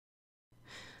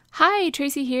Hi,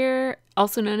 Tracy here,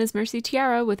 also known as Mercy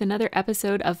Tiara, with another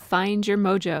episode of Find Your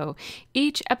Mojo.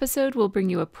 Each episode will bring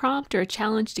you a prompt or a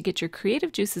challenge to get your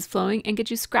creative juices flowing and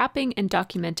get you scrapping and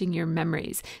documenting your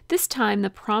memories. This time, the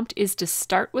prompt is to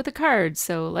start with a card,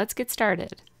 so let's get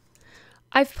started.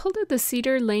 I've pulled out the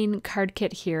Cedar Lane card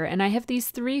kit here, and I have these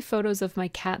 3 photos of my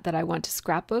cat that I want to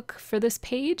scrapbook for this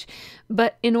page.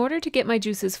 But in order to get my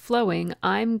juices flowing,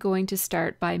 I'm going to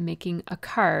start by making a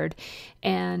card.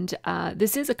 And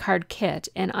this is a card kit,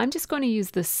 and I'm just going to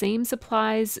use the same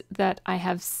supplies that I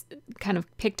have kind of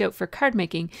picked out for card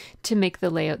making to make the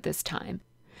layout this time.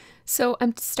 So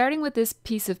I'm starting with this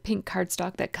piece of pink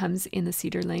cardstock that comes in the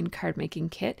Cedar Lane card making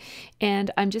kit,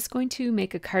 and I'm just going to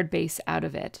make a card base out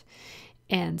of it.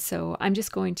 And so I'm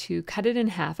just going to cut it in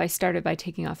half. I started by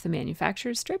taking off the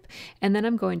manufacturer's strip, and then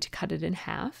I'm going to cut it in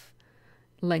half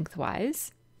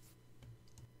lengthwise.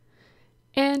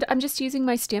 And I'm just using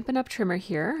my Stampin' Up! Trimmer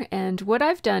here, and what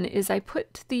I've done is I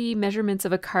put the measurements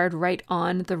of a card right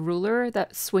on the ruler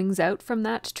that swings out from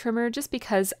that trimmer, just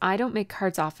because I don't make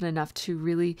cards often enough to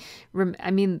really,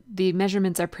 the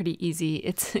measurements are pretty easy.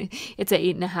 It's an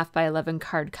 8.5 by 11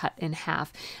 card cut in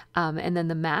half. And then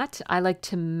the mat, I like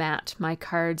to mat my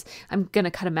cards. I'm going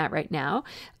to cut a mat right now,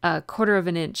 1/4 of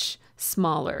an inch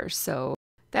smaller. So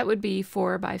that would be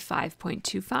 4 by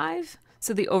 5.25.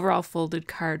 So the overall folded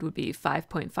card would be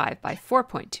 5.5 by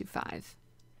 4.25.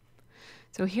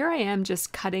 So here I am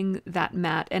just cutting that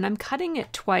mat, and I'm cutting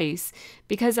it twice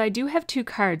because I do have 2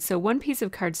 cards. So one piece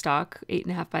of cardstock,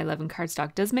 8.5 by 11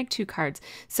 cardstock, does make 2 cards.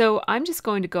 So I'm just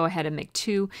going to go ahead and make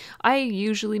 2. I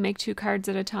usually make 2 cards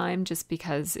at a time just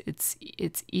because it's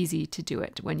easy to do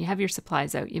it. When you have your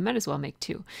supplies out, you might as well make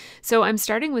 2. So I'm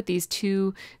starting with these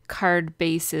 2 card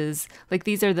bases, like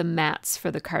these are the mats for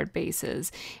the card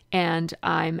bases. And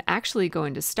I'm actually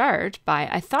going to start by,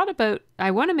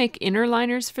 I want to make inner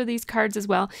liners for these cards as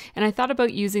well. And I thought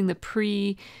about using the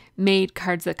pre-made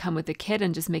cards that come with the kit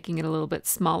and just making it a little bit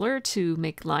smaller to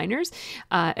make liners.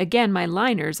 Again, my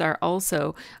liners are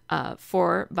also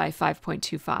 4 by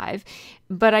 5.25,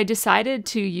 but I decided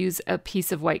to use a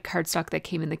piece of white cardstock that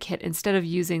came in the kit instead of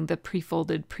using the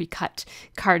pre-folded, pre-cut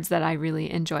cards that I really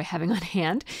enjoy having on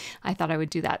hand. I thought I would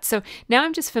do that. So now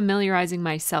I'm just familiarizing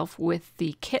myself with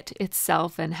the kit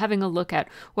itself and having a look at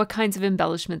what kinds of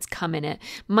embellishments come in it.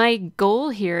 My goal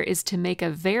here is to make a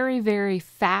very, very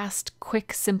fast,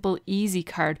 quick, simple, easy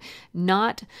card,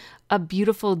 not a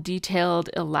beautiful, detailed,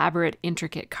 elaborate,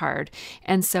 intricate card.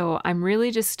 And so I'm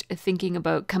really just thinking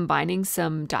about combining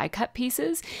some die cut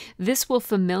pieces. This will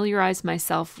familiarize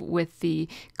myself with the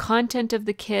content of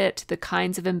the kit, the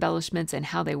kinds of embellishments, and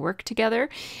how they work together.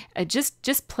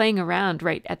 Just playing around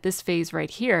right at this phase right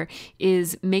here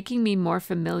is making me more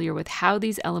familiar with how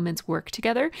these elements work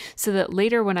together, so that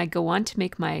later when I go on to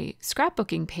make my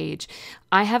scrapbooking page,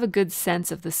 I have a good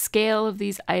sense of the scale of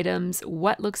these items,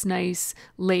 what looks nice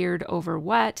layered over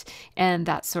what, and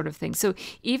that sort of thing. So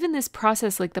even this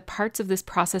process, like the parts of this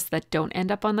process that don't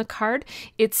end up on the card,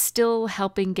 it's still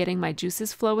helping getting my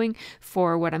juices flowing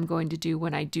for what I'm going to do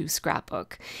when I do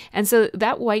scrapbook. And so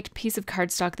that white piece of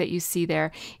cardstock that you see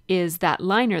there is that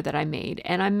liner that I made.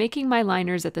 And I'm making my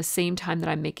liners at the same time that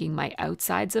I'm making my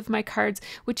outsides of my cards,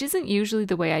 which isn't usually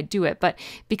the way I do it. But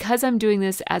because I'm doing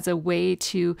this as a way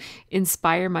to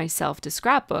inspire myself to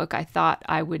scrapbook, I thought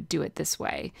I would do it this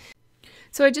way.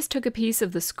 So I just took a piece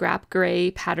of the scrap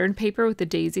gray pattern paper with the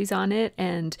daisies on it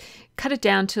and cut it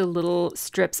down to little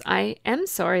strips. I am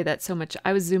sorry that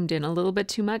I was zoomed in a little bit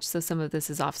too much, so some of this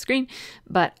is off screen,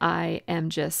 but I am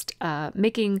just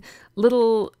making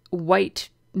little white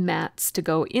mats to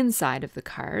go inside of the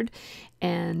card,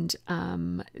 and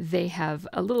they have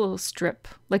a little strip,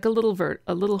 like a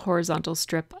little horizontal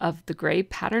strip of the gray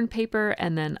pattern paper,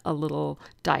 and then a little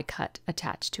die cut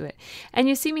attached to it. And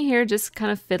you see me here just kind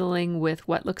of fiddling with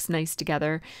what looks nice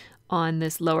together on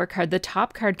this lower card. The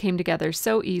top card came together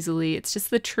so easily. It's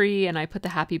just the tree, and I put the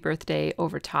happy birthday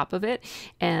over top of it,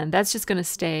 and that's just going to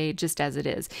stay just as it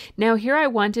is. Now here I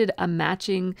wanted a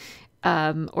matching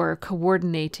or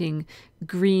coordinating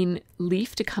green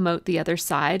leaf to come out the other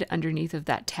side underneath of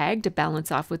that tag to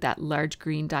balance off with that large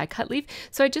green die cut leaf.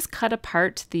 So I just cut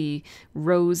apart the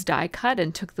rose die cut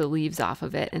and took the leaves off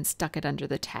of it and stuck it under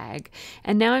the tag.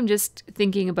 And now I'm just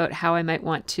thinking about how I might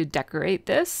want to decorate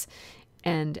this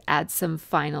and add some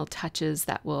final touches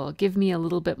that will give me a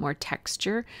little bit more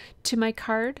texture to my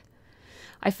card.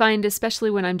 I find, especially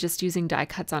when I'm just using die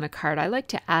cuts on a card, I like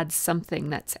to add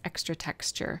something that's extra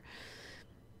texture.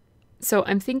 So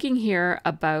I'm thinking here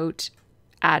about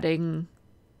adding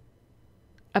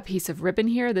a piece of ribbon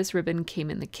here. This ribbon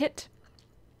came in the kit.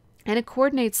 And it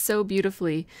coordinates so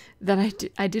beautifully that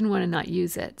I didn't want to not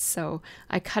use it. So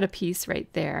I cut a piece right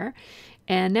there.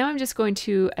 And now I'm just going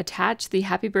to attach the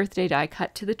Happy Birthday die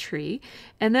cut to the tree.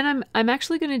 And then I'm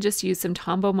actually going to just use some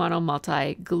Tombow Mono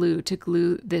Multi glue to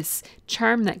glue this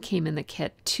charm that came in the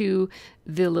kit to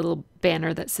the little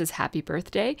banner that says Happy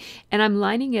Birthday. And I'm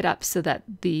lining it up so that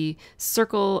the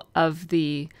circle of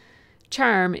the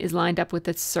charm is lined up with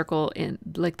the circle in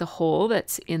like the hole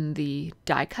that's in the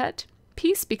die cut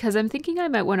piece, because I'm thinking I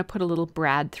might want to put a little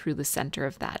brad through the center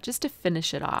of that just to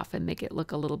finish it off and make it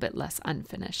look a little bit less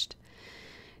unfinished.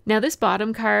 Now this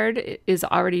bottom card is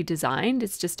already designed.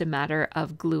 It's just a matter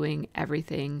of gluing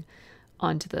everything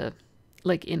onto the,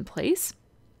 like, in place.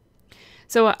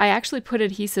 So I actually put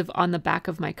adhesive on the back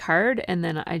of my card, and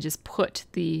then I just put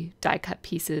the die cut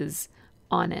pieces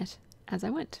on it as I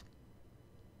went.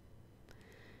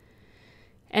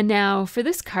 And now for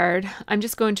this card, I'm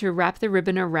just going to wrap the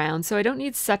ribbon around. So I don't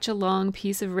need such a long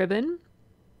piece of ribbon.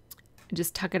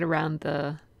 Just tuck it around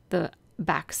the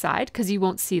back side, because you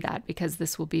won't see that because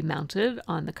this will be mounted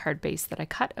on the card base that I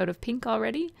cut out of pink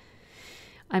already.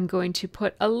 I'm going to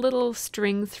put a little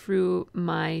string through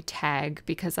my tag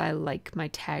because I like my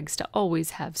tags to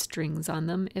always have strings on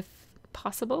them if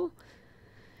possible.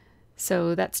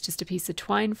 So that's just a piece of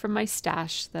twine from my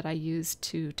stash that I used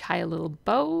to tie a little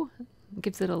bow. It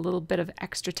gives it a little bit of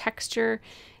extra texture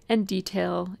and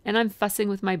detail. And I'm fussing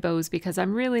with my bows because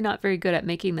I'm really not very good at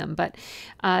making them, but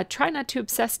try not to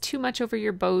obsess too much over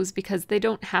your bows because they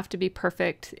don't have to be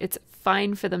perfect. It's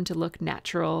fine for them to look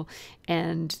natural,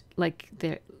 and like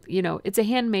they're, you know, it's a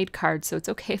handmade card, so it's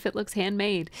okay if it looks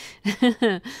handmade.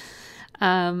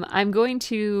 I'm going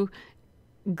to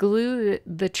glue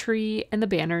the tree and the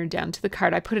banner down to the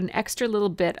card. I put an extra little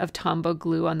bit of Tombow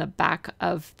glue on the back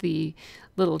of the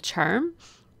little charm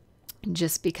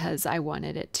just because I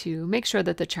wanted it to make sure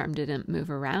that the charm didn't move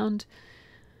around.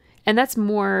 And that's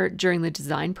more during the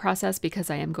design process because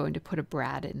I am going to put a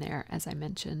brad in there, as I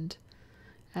mentioned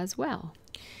as well.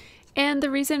 And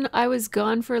the reason I was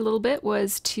gone for a little bit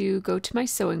was to go to my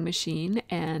sewing machine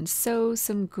and sew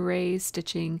some gray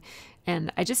stitching.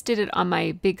 And I just did it on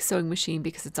my big sewing machine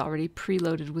because it's already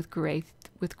preloaded with gray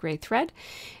thread.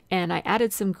 And I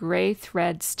added some gray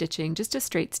thread stitching, just a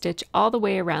straight stitch all the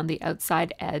way around the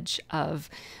outside edge of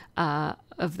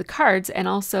the cards, and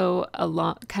also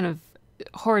along kind of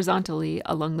horizontally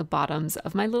along the bottoms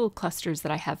of my little clusters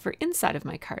that I have for inside of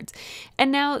my cards.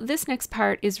 And now this next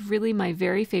part is really my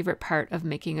very favorite part of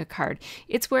making a card.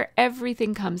 It's where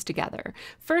everything comes together.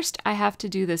 First, I have to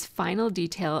do this final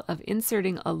detail of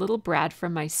inserting a little brad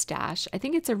from my stash. I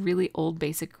think it's a really old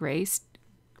basic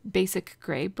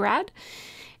gray brad.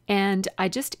 And I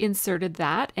just inserted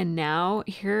that, and now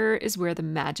here is where the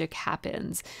magic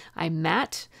happens. I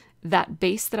mat that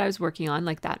base that I was working on,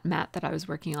 like that mat that I was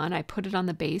working on, I put it on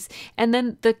the base, and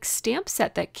then the stamp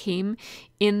set that came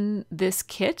in this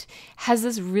kit has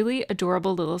this really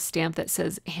adorable little stamp that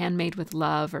says handmade with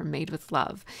love or made with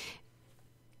love.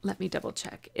 Let me double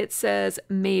check. It says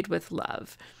made with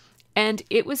love. And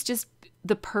it was just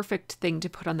the perfect thing to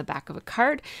put on the back of a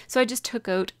card. So I just took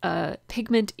out a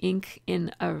pigment ink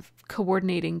in a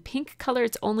coordinating pink color.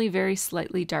 It's only very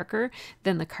slightly darker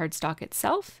than the cardstock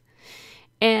itself.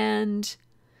 And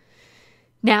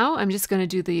now I'm just going to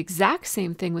do the exact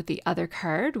same thing with the other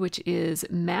card, which is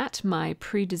mat my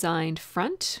pre-designed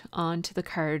front onto the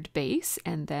card base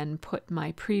and then put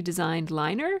my pre-designed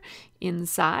liner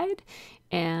inside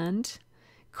and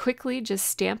quickly just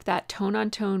stamp that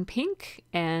tone-on-tone pink,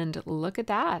 and look at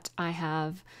that. I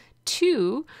have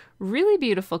two really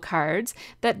beautiful cards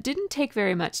that didn't take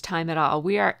very much time at all.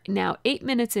 We are now 8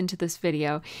 minutes into this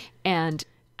video, and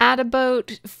at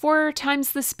about 4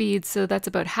 times the speed, so that's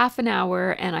about half an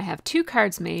hour, and I have 2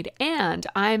 cards made, and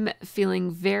I'm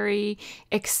feeling very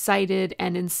excited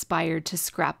and inspired to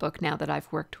scrapbook now that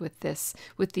I've worked with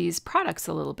these products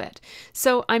a little bit.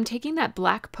 So I'm taking that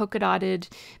black polka dotted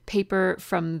paper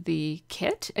from the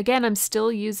kit. Again, I'm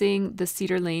still using the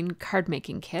Cedar Lane card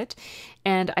making kit,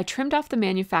 and I trimmed off the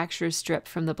manufacturer's strip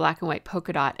from the black and white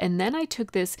polka dot, and then I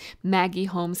took this Maggie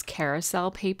Holmes carousel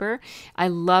paper. I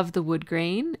love the wood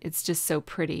grain. It's just so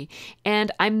pretty. And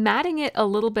I'm matting it a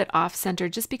little bit off center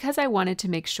just because I wanted to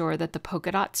make sure that the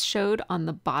polka dots showed on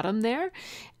the bottom there.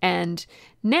 And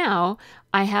now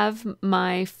I have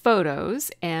my photos,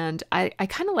 and I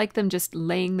kind of like them just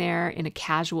laying there in a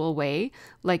casual way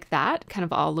like that, kind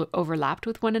of all overlapped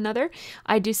with one another.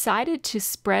 I decided to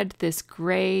spread this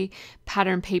gray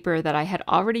pattern paper that I had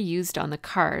already used on the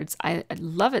cards. I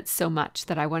love it so much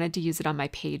that I wanted to use it on my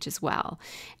page as well.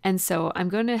 And so I'm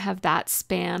going to have that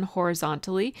span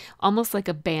horizontally, almost like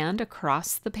a band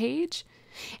across the page.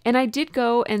 And I did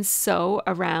go and sew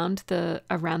around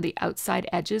the outside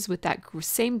edges with that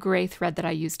same gray thread that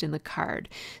I used in the card.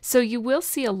 So you will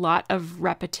see a lot of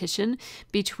repetition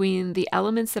between the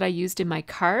elements that I used in my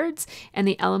cards and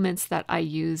the elements that I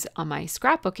use on my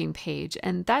scrapbooking page.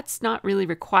 And that's not really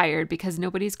required because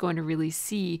nobody's going to really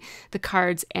see the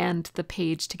cards and the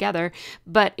page together.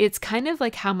 But it's kind of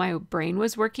like how my brain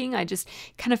was working. I just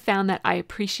kind of found that I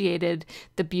appreciated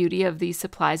the beauty of these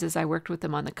supplies as I worked with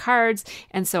them on the cards.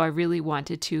 And so I really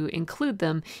wanted to include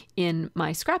them in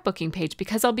my scrapbooking page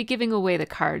because I'll be giving away the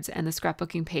cards and the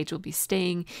scrapbooking page will be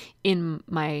staying in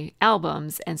my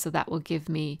albums. And so that will give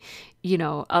me, you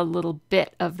know, a little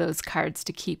bit of those cards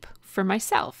to keep for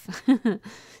myself.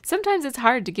 Sometimes it's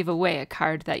hard to give away a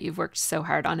card that you've worked so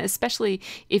hard on, especially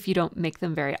if you don't make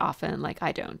them very often like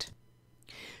I don't.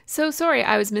 So sorry,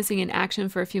 I was missing in action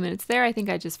for a few minutes there. I think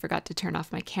I just forgot to turn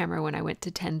off my camera when I went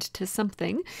to tend to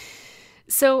something.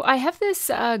 So I have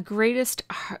this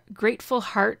Grateful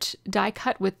Heart die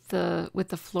cut with the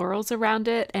florals around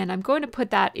it, and I'm going to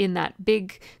put that in that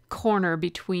big corner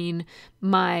between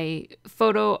my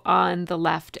photo on the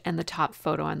left and the top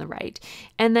photo on the right.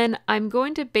 And then I'm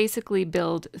going to basically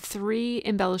build 3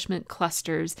 embellishment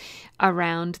clusters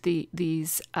around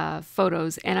these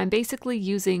photos, and I'm basically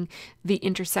using the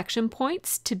intersection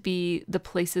points to be the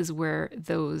places where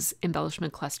those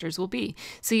embellishment clusters will be.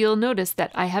 So you'll notice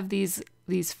that I have these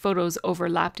photos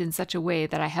overlapped in such a way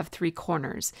that I have 3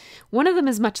 corners. One of them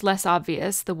is much less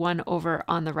obvious, the one over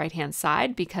on the right hand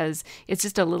side, because it's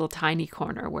just a little tiny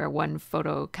corner where one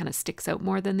photo kind of sticks out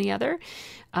more than the other.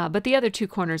 But the other 2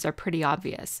 corners are pretty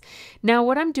obvious. Now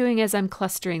what I'm doing as I'm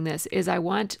clustering this is I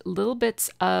want little bits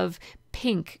of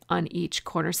pink on each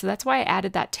corner. So that's why I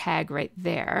added that tag right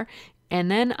there. And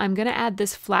then I'm going to add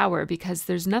this flower because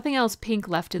there's nothing else pink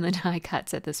left in the die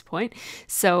cuts at this point.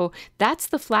 So that's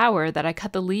the flower that I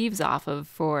cut the leaves off of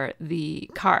for the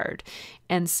card.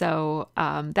 And so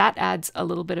that adds a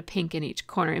little bit of pink in each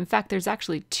corner. In fact, there's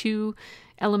actually 2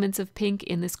 elements of pink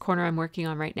in this corner I'm working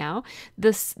on right now.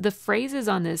 The phrases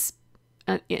on this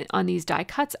on these die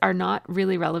cuts are not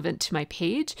really relevant to my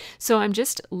page. So I'm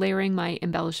just layering my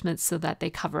embellishments so that they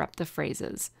cover up the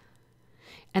phrases.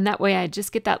 And that way I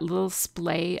just get that little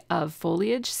splay of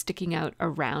foliage sticking out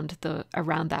around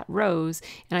that rose,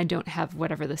 and I don't have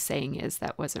whatever the saying is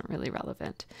that wasn't really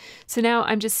relevant. So now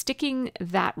I'm just sticking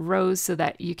that rose so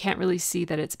that you can't really see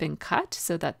that it's been cut,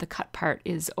 so that the cut part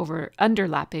is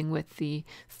underlapping with the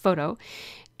photo.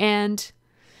 And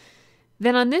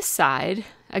then on this side,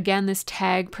 again, this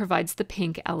tag provides the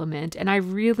pink element, and I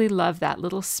really love that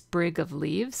little sprig of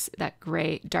leaves, that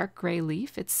dark gray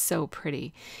leaf. It's so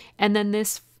pretty. And then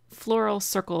this floral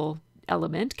circle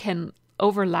element can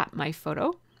overlap my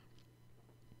photo.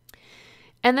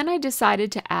 And then I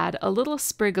decided to add a little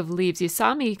sprig of leaves. You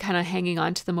saw me kind of hanging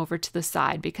on to them over to the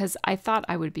side because I thought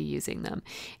I would be using them.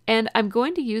 And I'm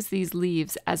going to use these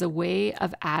leaves as a way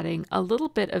of adding a little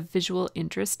bit of visual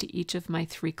interest to each of my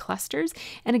 3 clusters.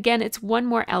 And again, it's one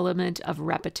more element of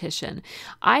repetition.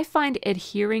 I find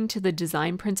adhering to the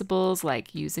design principles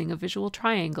like using a visual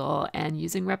triangle and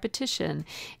using repetition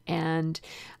and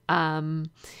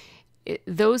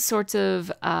those sorts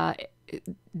of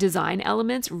design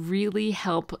elements really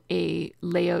help a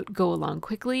layout go along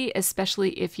quickly, especially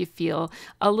if you feel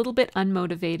a little bit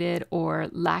unmotivated or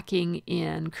lacking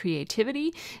in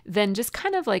creativity. Then just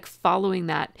kind of like following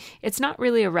that, it's not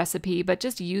really a recipe, but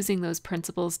just using those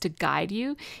principles to guide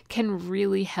you can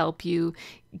really help you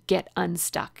get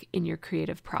unstuck in your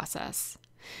creative process.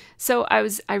 So I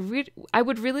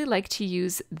would really like to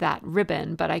use that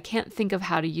ribbon, but I can't think of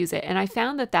how to use it. And I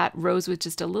found that rose was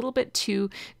just a little bit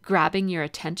too grabbing your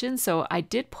attention. So I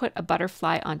did put a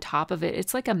butterfly on top of it.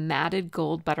 It's like a matted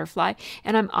gold butterfly.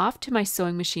 And I'm off to my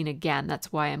sewing machine again.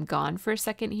 That's why I'm gone for a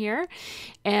second here.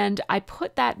 And I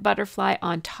put that butterfly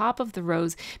on top of the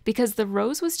rose because the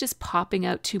rose was just popping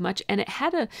out too much. And it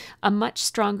had a much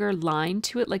stronger line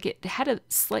to it. Like it had a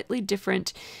slightly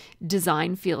different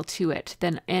design feel to it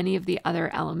than any of the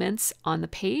other elements on the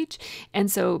page. And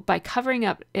so by covering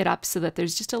it up so that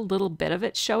there's just a little bit of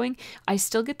it showing, I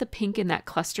still get the pink in that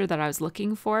cluster that I was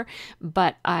looking for,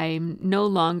 but it no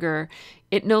longer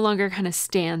kind of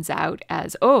stands out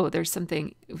as, oh, there's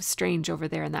something strange over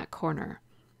there in that corner.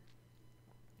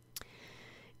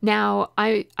 Now,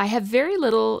 I have very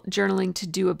little journaling to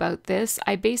do about this.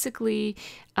 I basically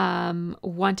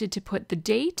wanted to put the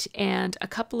date and a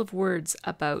couple of words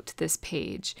about this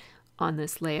page on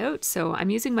this layout. So I'm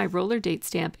using my roller date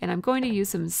stamp, and I'm going to use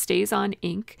some Stays On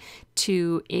ink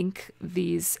to ink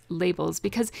these labels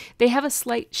because they have a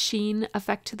slight sheen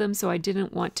effect to them, so I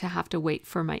didn't want to have to wait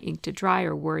for my ink to dry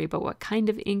or worry about what kind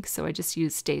of ink, so I just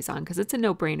used Stays On because it's a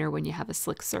no-brainer when you have a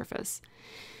slick surface.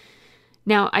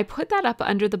 Now I put that up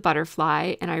under the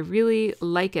butterfly and I really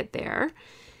like it there.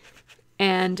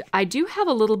 And I do have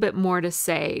a little bit more to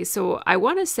say. So I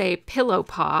want to say pillow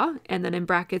paw and then in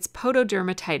brackets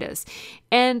pododermatitis.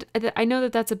 And I know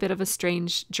that that's a bit of a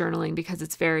strange journaling because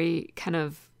it's very kind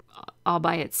of all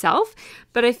by itself,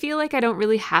 but I feel like I don't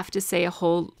really have to say a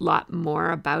whole lot more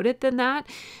about it than that.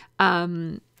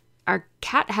 Our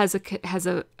cat has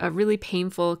a really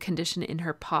painful condition in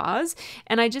her paws,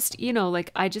 and I just,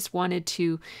 I just wanted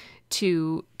to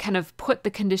kind of put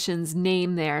the condition's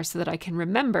name there so that I can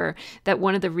remember that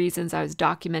one of the reasons I was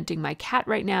documenting my cat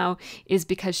right now is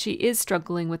because she is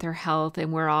struggling with her health,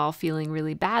 and we're all feeling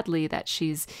really badly that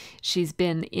she's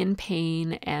been in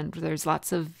pain, and there's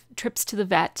lots of trips to the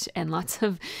vet and lots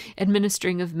of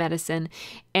administering of medicine.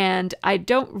 And I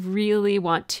don't really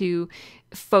want to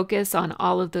focus on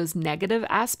all of those negative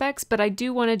aspects, but I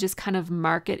do want to just kind of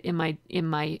mark it in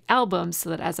my album so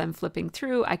that as I'm flipping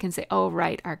through, I can say, oh,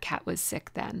 right, our cat was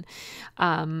sick then.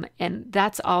 And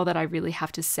that's all that I really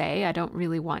have to say. I don't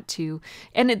really want to,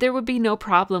 and there would be no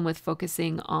problem with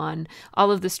focusing on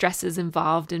all of the stresses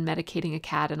involved in medicating a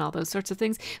cat and all those sorts of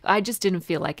things. I just didn't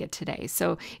feel like it today.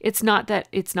 So it's not that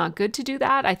it's not good to do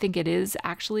that. I think it is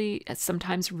actually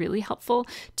sometimes really helpful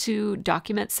to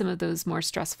document some of those more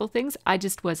stressful things. I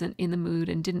just wasn't in the mood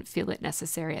and didn't feel it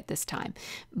necessary at this time.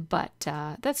 But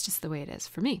that's just the way it is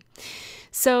for me.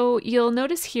 So you'll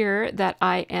notice here that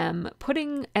I am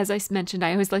putting, as I mentioned,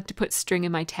 I always like to put string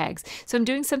in my tags. So I'm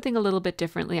doing something a little bit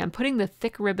differently. I'm putting the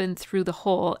thick ribbon through the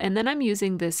hole, and then I'm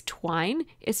using this twine.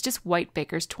 It's just white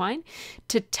baker's twine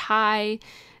to tie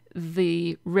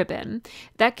the ribbon.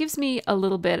 That gives me a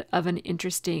little bit of an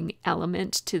interesting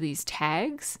element to these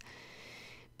tags,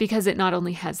 because it not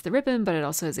only has the ribbon, but it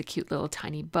also has a cute little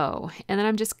tiny bow. And then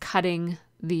I'm just cutting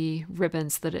the ribbon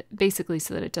so that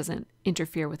it doesn't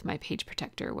interfere with my page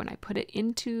protector when I put it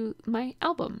into my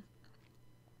album.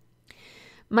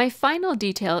 My final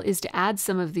detail is to add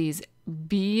some of these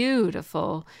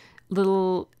beautiful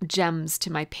little gems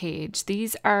to my page.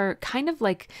 These are kind of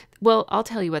like, well, I'll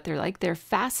tell you what they're like. They're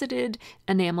faceted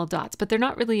enamel dots, but they're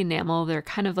not really enamel. They're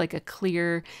kind of like a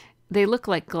clear, they look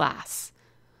like glass.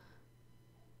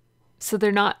 So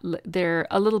they're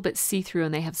a little bit see-through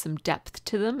and they have some depth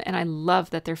to them. And I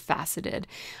love that they're faceted.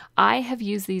 I have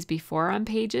used these before on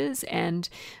pages, and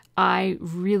I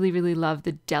really, really love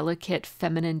the delicate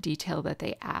feminine detail that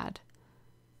they add.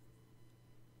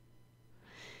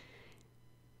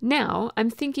 Now I'm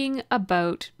thinking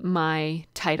about my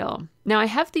title. Now I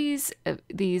have these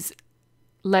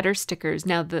letter stickers.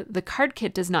 Now the card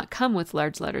kit does not come with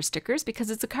large letter stickers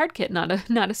because it's a card kit, not a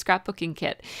scrapbooking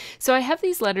kit. So I have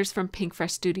these letters from Pink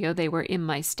Fresh Studio. They were in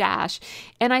my stash,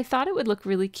 and I thought it would look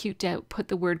really cute to put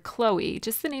the word Chloe,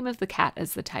 just the name of the cat,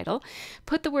 as the title.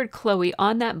 Put the word Chloe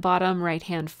on that bottom right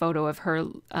hand photo of her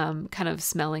kind of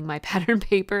smelling my pattern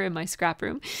paper in my scrap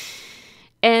room.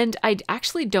 And I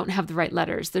actually don't have the right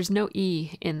letters. There's no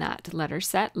E in that letter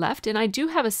set left. And I do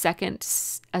have a second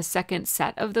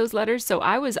set of those letters. So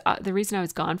the reason I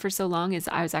was gone for so long is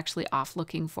I was actually off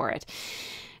looking for it.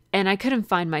 And I couldn't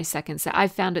find my second set.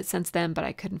 I've found it since then, but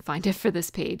I couldn't find it for this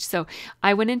page. So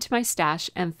I went into my stash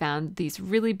and found these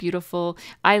really beautiful.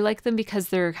 I like them because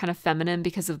they're kind of feminine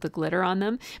because of the glitter on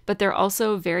them, but they're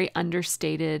also very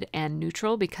understated and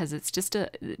neutral because it's just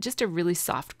a really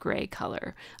soft gray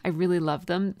color. I really love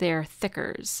them. They're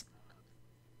thickers.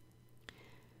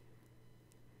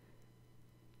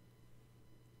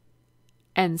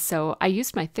 And so I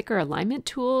used my thicker alignment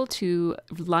tool to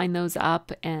line those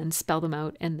up and spell them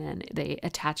out, and then they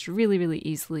attached really, really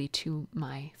easily to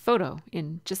my photo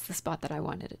in just the spot that I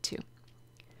wanted it to.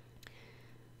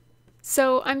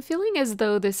 So I'm feeling as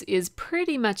though this is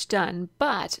pretty much done,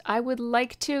 but I would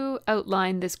like to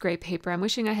outline this gray paper. I'm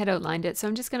wishing I had outlined it, so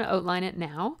I'm just going to outline it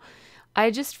now. I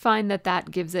just find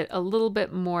that gives it a little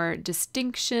bit more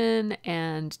distinction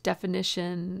and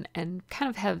definition, and kind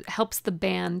of helps the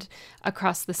band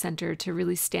across the center to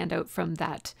really stand out from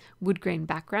that wood grain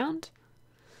background.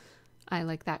 I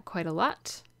like that quite a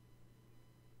lot.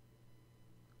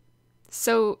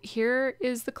 So here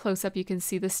is the close-up. You can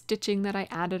see the stitching that I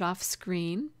added off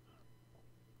screen.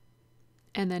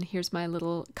 And then here's my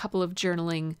little couple of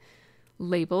journaling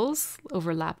labels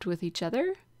overlapped with each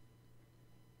other.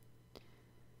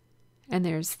 And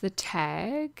there's the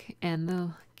tag and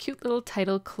the cute little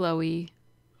title, Chloe.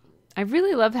 I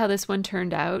really love how this one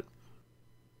turned out.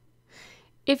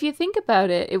 If you think about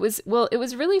it, it was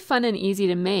really fun and easy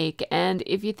to make. And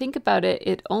if you think about it,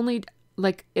 it only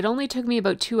took me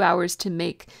about 2 hours to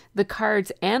make the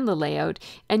cards and the layout,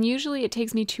 and usually it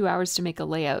takes me 2 hours to make a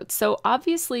layout. So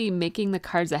obviously making the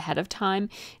cards ahead of time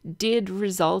did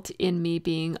result in me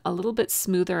being a little bit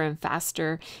smoother and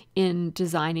faster in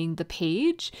designing the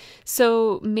page.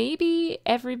 So maybe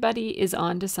everybody is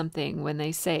onto something when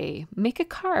they say make a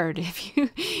card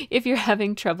if you're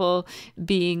having trouble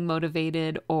being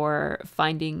motivated or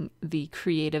finding the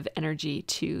creative energy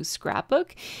to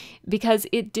scrapbook, because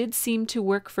it did seem to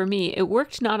work for me. It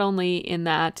worked not only in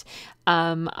that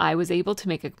I was able to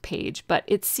make a page, but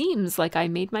it seems like I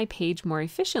made my page more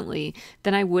efficiently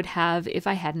than I would have if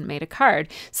I hadn't made a card.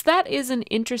 So that is an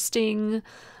interesting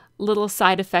little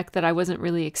side effect that I wasn't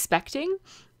really expecting.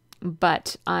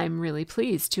 But I'm really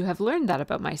pleased to have learned that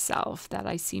about myself, that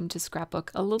I seem to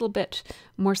scrapbook a little bit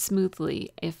more smoothly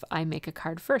if I make a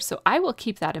card first. So I will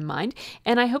keep that in mind,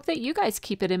 and I hope that you guys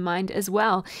keep it in mind as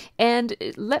well. And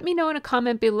let me know in a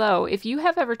comment below if you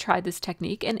have ever tried this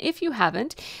technique, and if you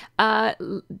haven't,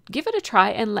 give it a try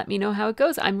and let me know how it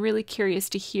goes. I'm really curious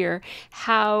to hear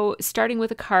how starting with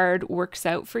a card works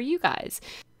out for you guys.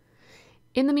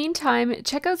 In the meantime,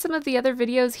 check out some of the other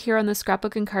videos here on the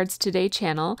Scrapbook and Cards Today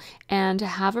channel, and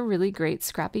have a really great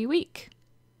scrappy week.